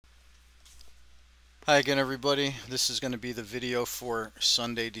Hi again, everybody. This is going to be the video for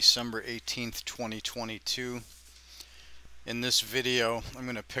Sunday, December 18th, 2022. In this video, I'm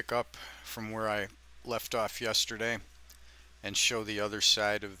going to pick up from where I left off yesterday and show the other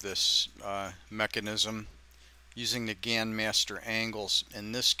side of this mechanism using the Gann Master Angles.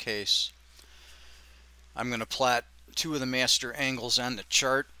 In this case, I'm going to plot two of the master angles on the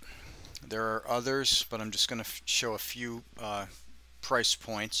chart. There are others, but I'm just going to show a few price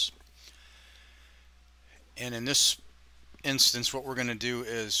points. And in this instance, what we're going to do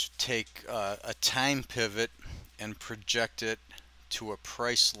is take a time pivot and project it to a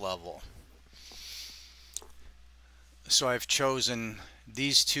price level. So I've chosen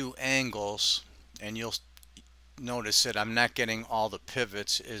these two angles, and you'll notice that I'm not getting all the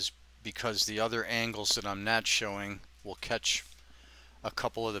pivots is because the other angles that I'm not showing will catch a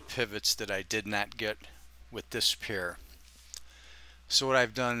couple of the pivots that I did not get with this pair. So what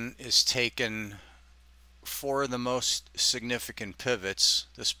I've done is taken four of the most significant pivots,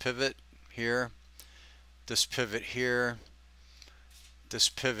 this pivot here, this pivot here, this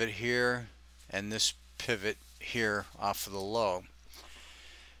pivot here, and this pivot here off of the low.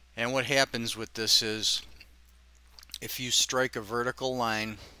 And what happens with this is if you strike a vertical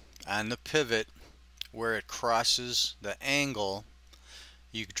line on the pivot where it crosses the angle,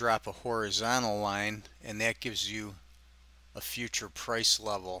 you drop a horizontal line, and that gives you a future price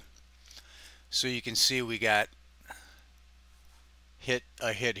level. So you can see we got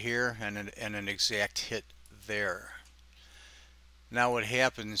a hit here and an exact hit there. Now what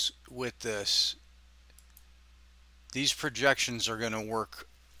happens with this, these projections are going to work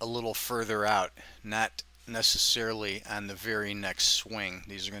a little further out, not necessarily on the very next swing.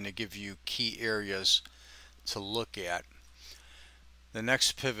 These are going to give you key areas to look at. The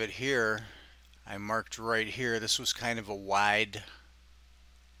next pivot here, I marked right here. This was kind of a wide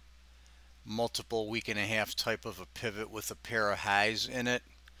multiple week and a half type of a pivot with a pair of highs in it.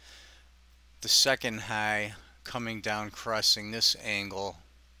 The second high coming down crossing this angle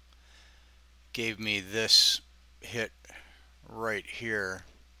gave me this hit right here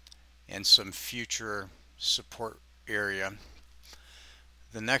and some future support area.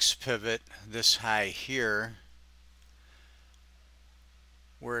 The next pivot, this high here,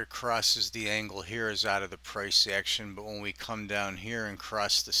 where it crosses the angle here, is out of the price action, but when we come down here and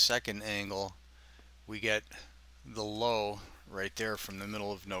cross the second angle, we get the low right there from the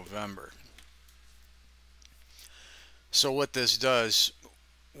middle of November. So what this does,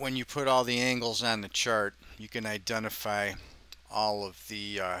 when you put all the angles on the chart, you can identify all of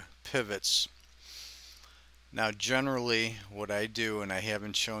the pivots. Now generally what I do, and I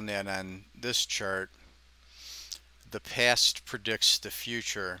haven't shown that on this chart, the past predicts the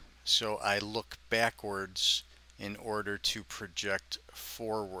future, so I look backwards in order to project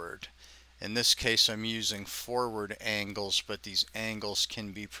forward. In this case I'm using forward angles, but these angles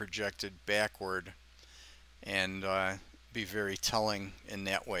can be projected backward and be very telling in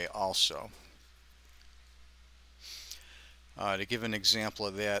that way also. To give an example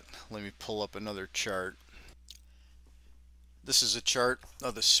of that, let me pull up another chart. This is a chart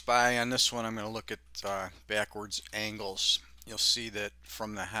of the SPY. On this one I'm going to look at backwards angles. You'll see that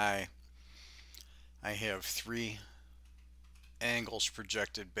from the high I have three angles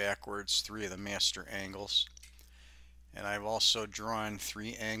projected backwards, three of the master angles, and I've also drawn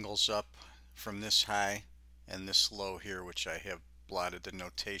three angles up from this high and this low here, which I have blotted the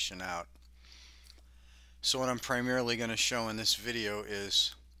notation out. So what I'm primarily going to show in this video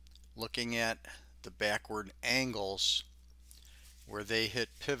is looking at the backward angles. Where they hit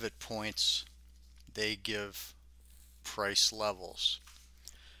pivot points, they give price levels.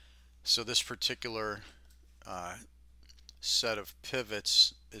 So this particular set of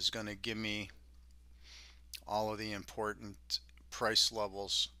pivots is going to give me all of the important price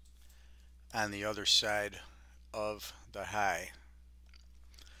levels on the other side of the high.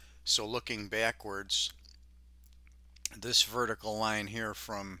 So looking backwards, this vertical line here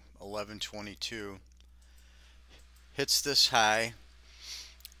from 1122 hits this high,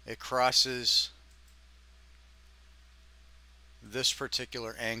 it crosses this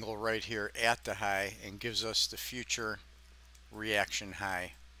particular angle right here at the high and gives us the future reaction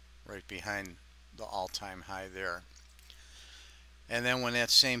high right behind the all-time high there. And then when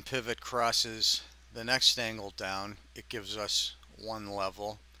that same pivot crosses the next angle down, it gives us one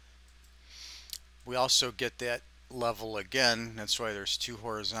level. We also get that level again. That's why there's two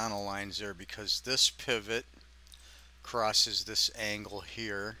horizontal lines there, because this pivot crosses this angle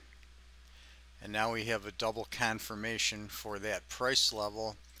here, and now we have a double confirmation for that price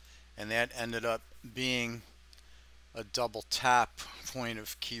level, and that ended up being a double top point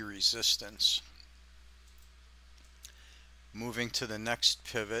of key resistance. Moving to the next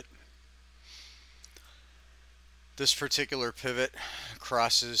pivot. This particular pivot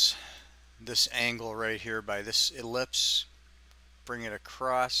crosses this angle right here by this ellipse. Bring it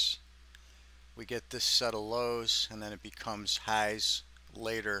across. We get this set of lows, and then it becomes highs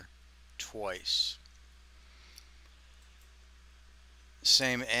later twice.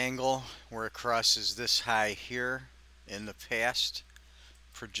 Same angle where it crosses this high here in the past.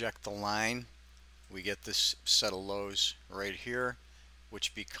 Project the line. We get this set of lows right here,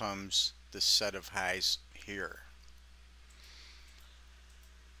 which becomes the set of highs here.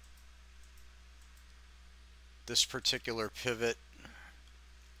 This particular pivot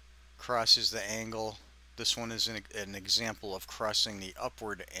crosses the angle. This one is an example of crossing the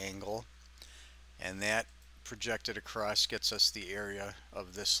upward angle, and that projected across gets us the area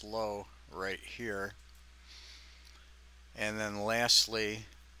of this low right here. And then lastly,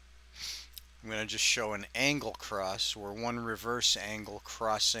 I'm going to just show an angle cross, where one reverse angle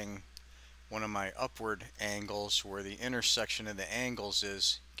crossing one of my upward angles, where the intersection of the angles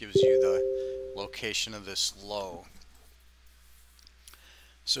gives you the location of this low.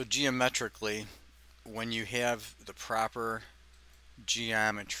 So geometrically, when you have the proper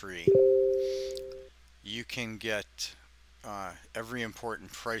geometry, you can get every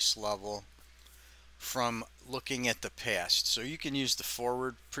important price level from looking at the past. So you can use the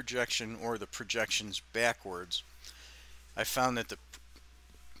forward projection or the projections backwards. I found that the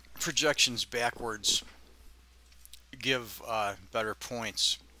projections backwards give better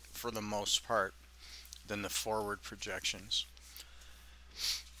points for the most part than the forward projections.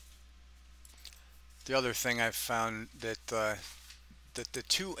 The other thing I've found that the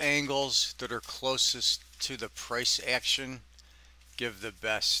two angles that are closest to the price action give the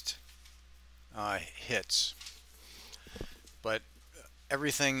best hits. But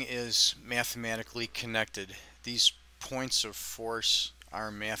everything is mathematically connected. These points of force are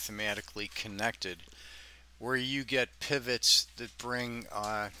mathematically connected, where you get pivots that bring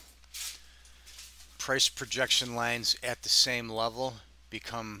price projection lines at the same level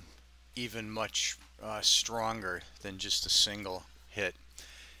become even much stronger than just a single hit.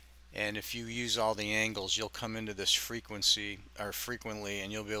 And if you use all the angles, you'll come into this frequently,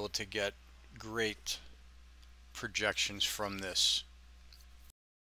 and you'll be able to get great projections from this.